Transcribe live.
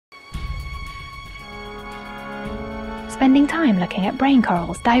spending time looking at brain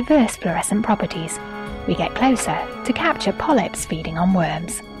corals' diverse fluorescent properties, we get closer to capture polyps feeding on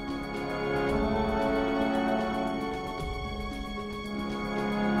worms.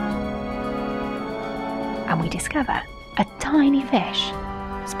 And we discover a tiny fish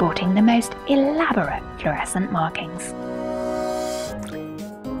sporting the most elaborate fluorescent markings.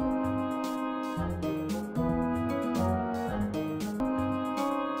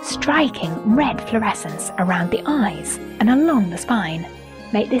 Striking red fluorescence around the eyes and along the spine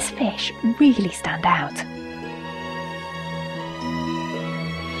make this fish really stand out.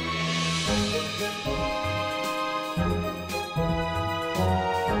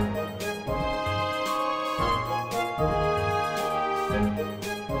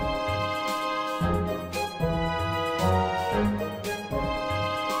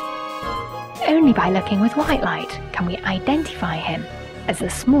 Only by looking with white light can we identify him as a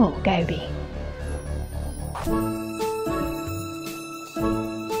small goby.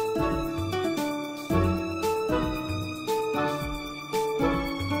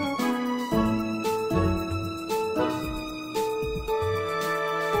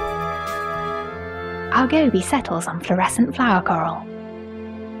 Our goby settles on fluorescent flower coral,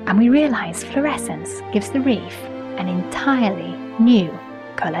 and we realise fluorescence gives the reef an entirely new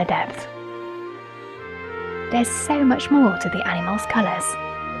colour depth. There's so much more to the animal's colours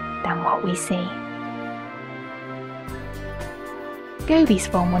than what we see. Gobies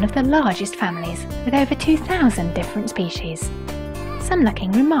form one of the largest families with over 2,000 different species, some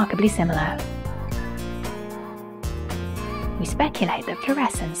looking remarkably similar. We speculate that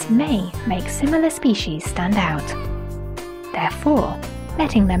fluorescence may make similar species stand out, therefore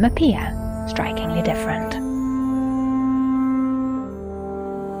letting them appear strikingly different.